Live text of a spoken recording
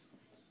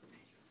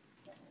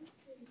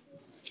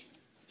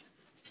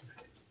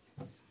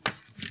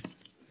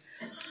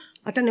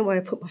I don't know why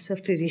I put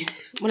myself through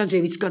this. What I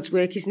do, it's God's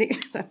work, isn't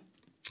it?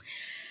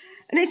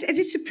 And as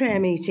it's a prayer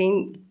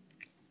meeting,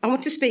 I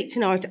want to speak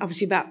tonight,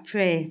 obviously, about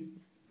prayer.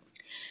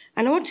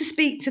 And I want to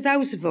speak to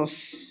those of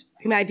us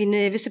who may be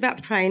nervous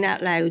about praying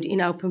out loud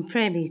in open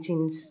prayer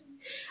meetings.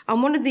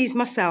 I'm one of these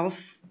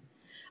myself.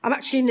 I'm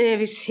actually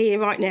nervous here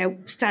right now,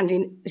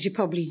 standing, as you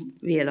probably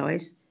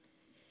realise.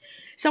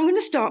 So I'm going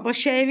to start by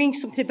sharing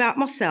something about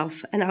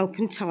myself and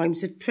open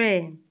times of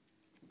prayer.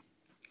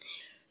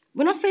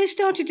 When I first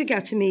started to go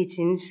to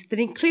meetings that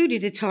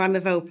included a time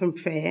of open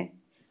prayer,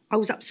 I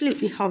was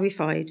absolutely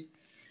horrified.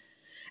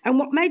 And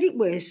what made it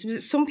worse was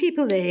that some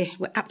people there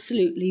were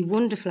absolutely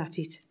wonderful at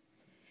it.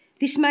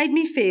 This made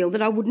me feel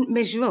that I wouldn't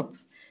measure up,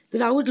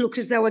 that I would look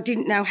as though I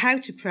didn't know how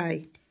to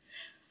pray.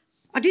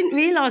 I didn't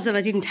realise that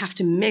I didn't have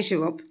to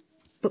measure up,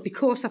 but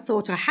because I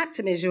thought I had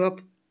to measure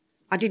up,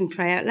 I didn't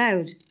pray out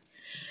loud.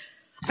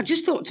 I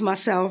just thought to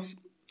myself,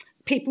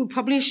 people would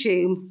probably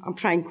assume I'm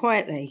praying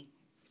quietly,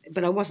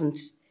 but I wasn't.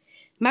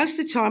 Most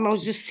of the time I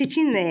was just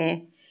sitting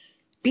there,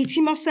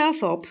 beating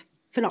myself up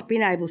for not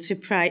being able to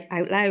pray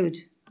out loud.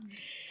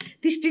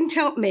 This didn't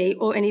help me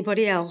or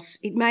anybody else.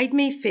 It made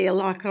me feel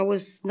like I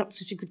was not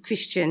such a good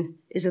Christian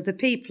as other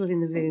people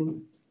in the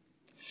room.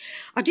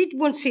 I did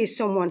once hear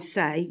someone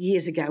say,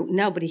 years ago,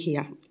 nobody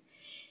here,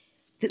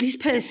 that this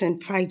person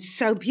prayed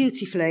so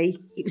beautifully,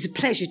 it was a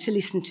pleasure to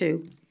listen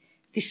to.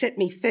 This sent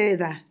me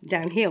further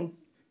downhill.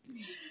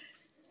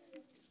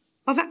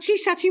 I've actually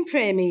sat in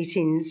prayer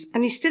meetings,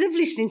 and instead of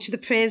listening to the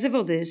prayers of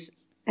others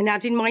and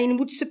adding my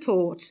inward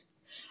support,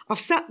 I've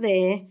sat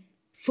there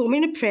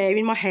forming a prayer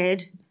in my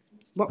head.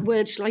 What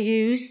words shall I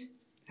use?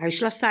 How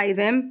shall I say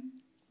them?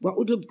 What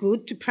would look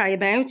good to pray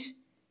about?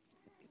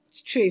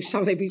 It's true,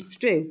 sorry, but it's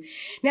true.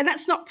 Now,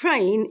 that's not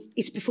praying,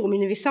 it's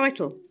performing a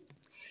recital.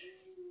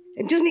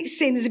 And doesn't it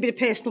seem there's a bit of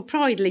personal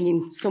pride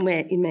leaning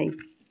somewhere in me?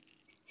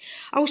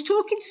 I was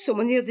talking to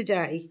someone the other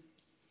day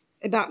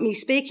about me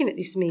speaking at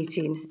this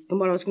meeting and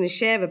what I was going to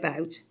share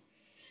about.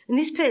 And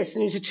this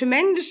person, who's a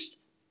tremendous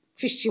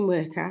Christian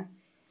worker,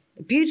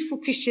 a beautiful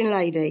Christian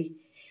lady,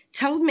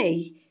 told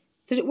me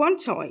that at one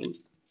time,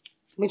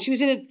 when she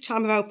was in a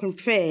time of open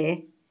prayer,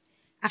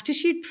 after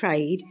she'd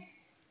prayed,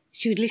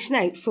 she would listen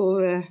out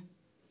for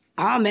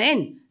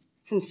Amen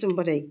from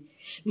somebody,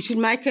 which would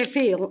make her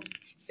feel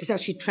as though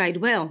she'd prayed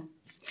well.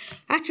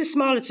 I had to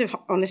smile at her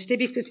honesty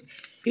because it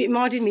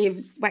reminded me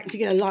of waiting to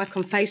get a like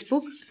on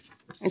Facebook,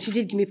 and she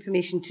did give me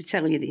permission to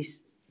tell you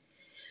this.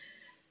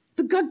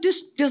 But God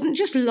doesn't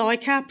just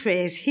like our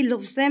prayers, he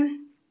loves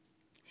them.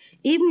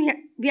 Even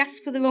when we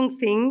ask for the wrong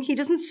thing, he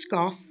doesn't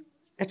scoff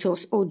at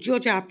us or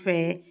judge our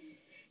prayer.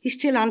 He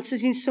still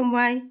answers in some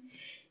way,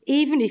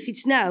 even if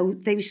it's no,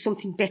 there is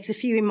something better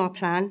for you in my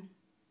plan.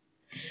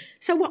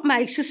 So what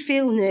makes us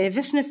feel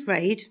nervous and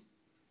afraid?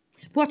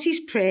 What is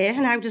prayer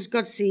and how does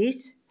God see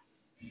it?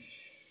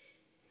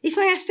 If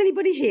I asked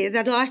anybody here,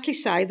 they'd likely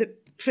say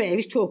that prayer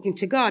is talking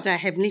to God, our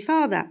Heavenly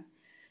Father.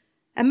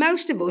 And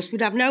most of us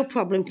would have no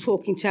problem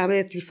talking to our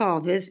earthly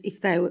fathers if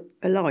they were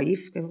alive,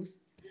 of course.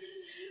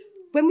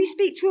 When we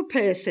speak to a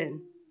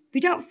person, we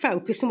don't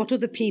focus on what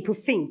other people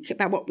think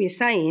about what we're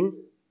saying.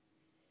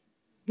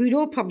 We'd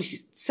all probably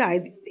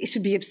say this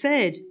would be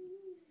absurd.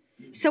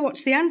 So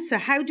what's the answer?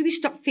 How do we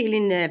stop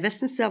feeling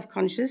nervous and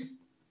self-conscious?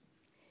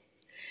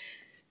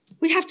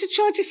 We have to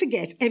try to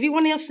forget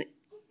everyone else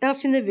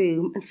in the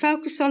room and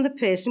focus on the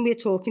person we're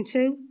talking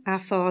to, our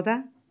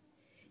Father.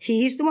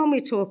 He is the one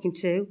we're talking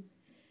to.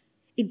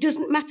 It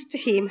doesn't matter to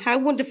him how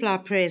wonderful our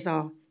prayers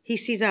are. He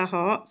sees our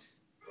hearts.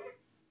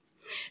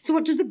 So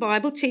what does the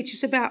Bible teach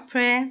us about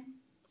prayer?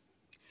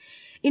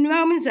 In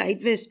Romans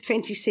 8, verse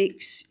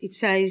 26, it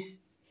says,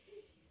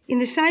 "In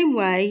the same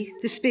way,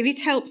 the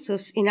Spirit helps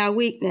us in our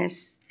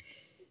weakness.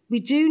 We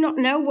do not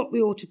know what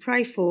we ought to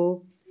pray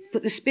for,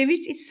 but the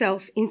Spirit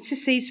itself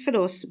intercedes for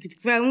us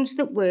with groans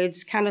that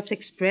words cannot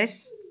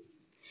express."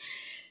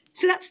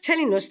 So that's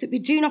telling us that we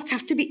do not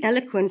have to be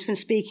eloquent when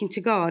speaking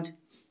to God.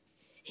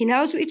 He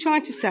knows what we're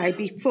trying to say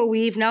before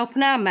we even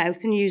open our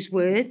mouth and use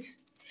words.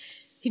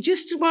 He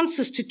just wants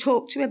us to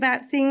talk to him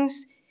about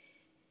things.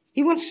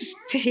 He wants us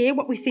to hear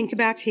what we think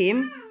about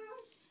him,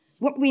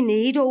 what we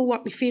need or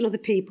what we feel other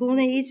people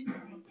need.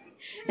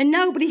 And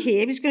nobody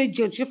here is going to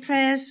judge your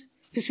prayers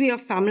because we are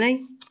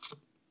family.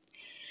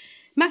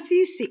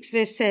 Matthew 6,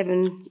 verse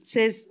 7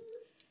 says,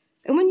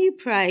 "And when you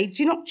pray,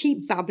 do not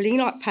keep babbling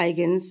like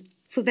pagans,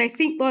 for they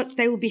think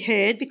they will be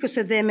heard because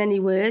of their many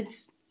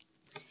words."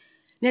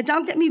 Now,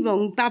 don't get me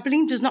wrong,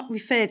 babbling does not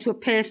refer to a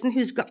person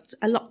who's got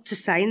a lot to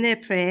say in their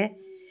prayer.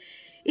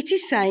 It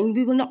is saying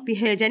we will not be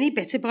heard any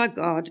better by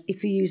God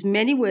if we use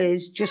many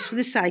words just for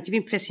the sake of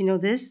impressing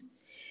others.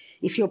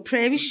 If your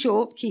prayer is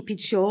short, keep it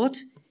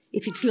short.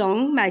 If it's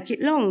long, make it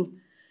long.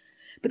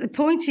 But the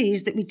point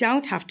is that we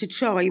don't have to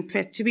try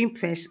to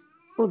impress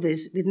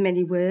others with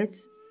many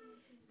words.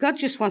 God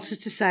just wants us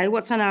to say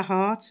what's on our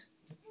heart.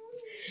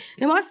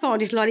 Now, I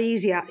find it a lot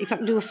easier if I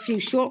can do a few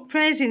short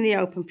prayers in the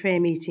open prayer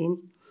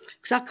meeting,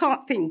 because I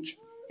can't think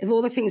of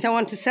all the things I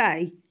want to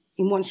say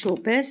in one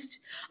short burst.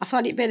 I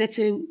find it better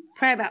to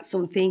pray about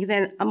something,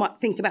 then I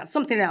might think about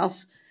something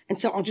else And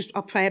so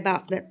I'll pray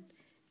about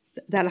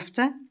that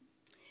after.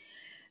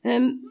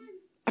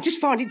 I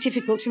just find it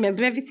difficult to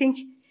remember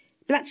everything.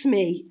 But that's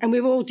me, and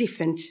we're all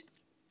different.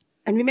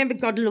 And remember,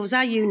 God loves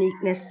our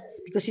uniqueness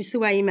because it's the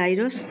way he made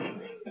us.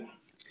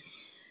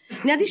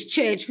 Now, this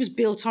church was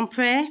built on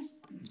prayer.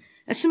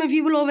 As some of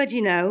you will already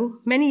know,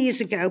 many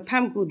years ago,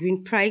 Pam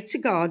Goodwin prayed to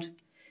God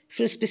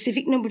for a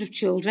specific number of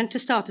children to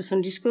start a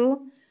Sunday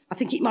school. I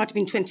think it might have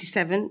been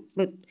 27,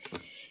 but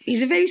it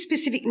was a very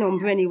specific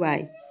number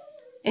anyway.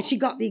 And she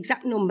got the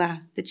exact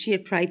number that she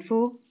had prayed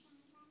for.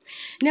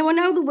 Now, I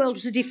know the world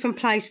was a different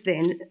place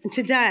then, and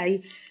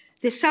today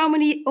there's so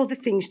many other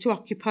things to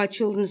occupy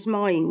children's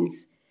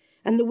minds,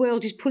 and the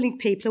world is pulling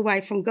people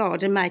away from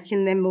God and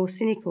making them more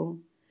cynical.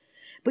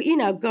 But you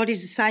know, God is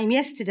the same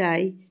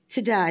yesterday,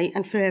 today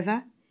and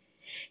forever.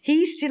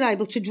 He's still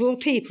able to draw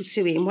people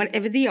to him,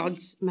 whatever the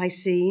odds may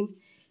seem.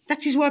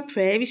 That is why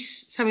prayer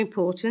is so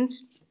important.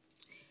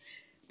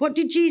 What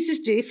did Jesus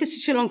do for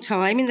such a long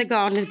time in the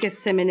Garden of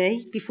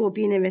Gethsemane before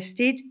being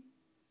arrested?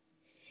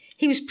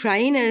 He was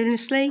praying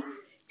earnestly,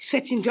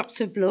 sweating drops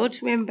of blood.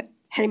 Remember,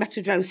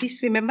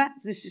 hematidrosis, remember?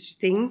 There's such a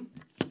thing.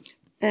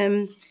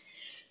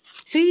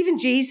 So even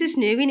Jesus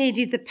knew he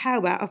needed the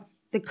power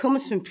that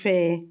comes from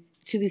prayer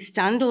to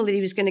withstand all that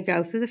he was going to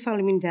go through the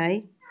following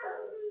day.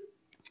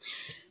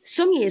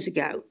 Some years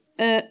ago,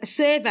 a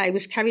survey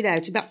was carried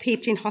out about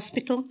people in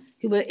hospital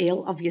who were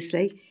ill,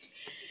 obviously.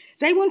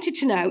 They wanted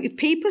to know if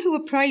people who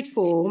were prayed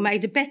for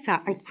made a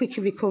better and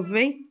quicker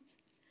recovery.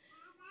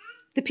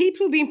 The people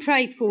who were being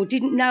prayed for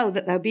didn't know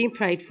that they were being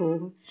prayed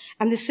for,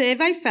 and the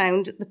survey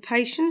found that the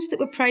patients that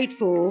were prayed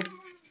for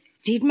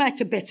did make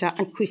a better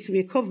and quicker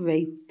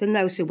recovery than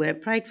those who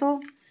weren't prayed for.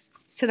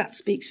 So that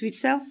speaks for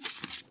itself.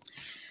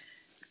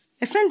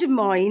 A friend of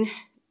mine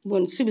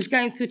once, who was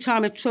going through a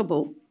time of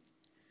trouble,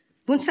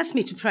 once asked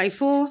me to pray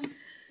for her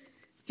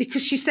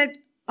because she said,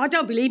 I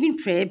don't believe in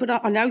prayer, but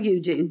I know you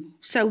do,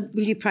 so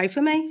will you pray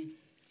for me?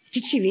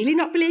 Did she really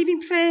not believe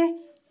in prayer?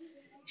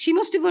 She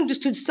must have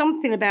understood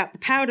something about the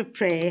power of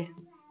prayer,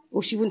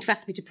 or she wouldn't have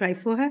asked me to pray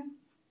for her.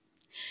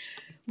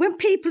 When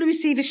people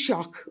receive a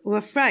shock or are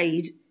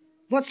afraid,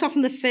 what's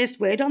often the first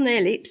word on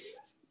their lips?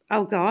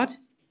 Oh, God.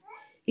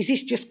 Is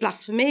this just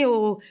blasphemy,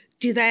 or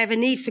do they have a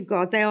need for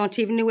God they aren't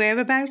even aware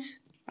about?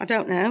 I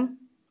don't know.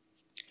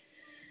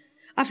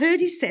 I've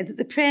heard it said that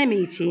the prayer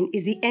meeting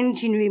is the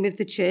engine room of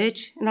the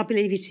church, and I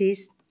believe it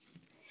is.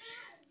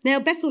 Now,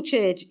 Bethel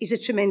Church is a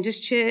tremendous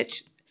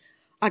church.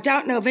 I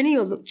don't know of any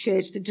other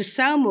church that does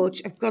so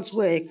much of God's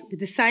work with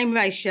the same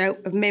ratio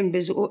of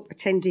members or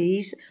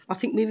attendees. I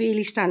think we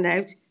really stand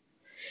out.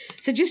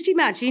 So just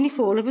imagine if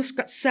all of us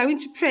got so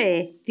into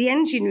prayer, the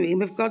engine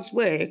room of God's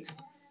work,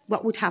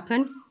 what would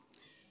happen?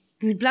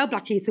 We would blow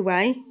Blackheath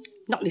away,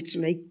 not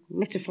literally,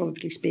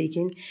 metaphorically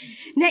speaking.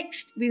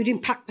 Next, we would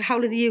impact the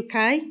whole of the UK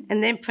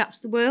and then perhaps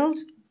the world.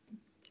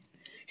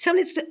 So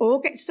let's all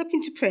get stuck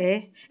into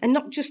prayer and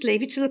not just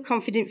leave it to the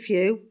confident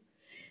few.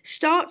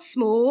 Start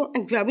small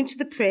and grow into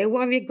the prayer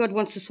warrior God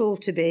wants us all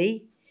to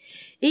be.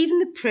 Even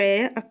the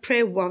prayer of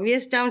prayer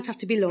warriors don't have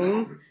to be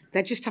long.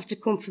 They just have to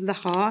come from the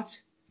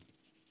heart.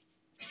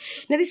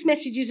 Now, this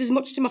message is as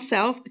much to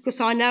myself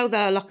because I know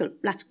that I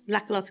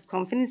lack a lot of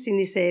confidence in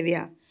this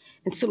area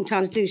and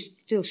sometimes do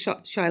still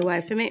shy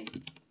away from it.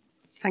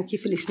 Thank you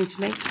for listening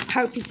to me. I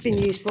hope it's been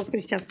useful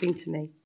because it has been to me.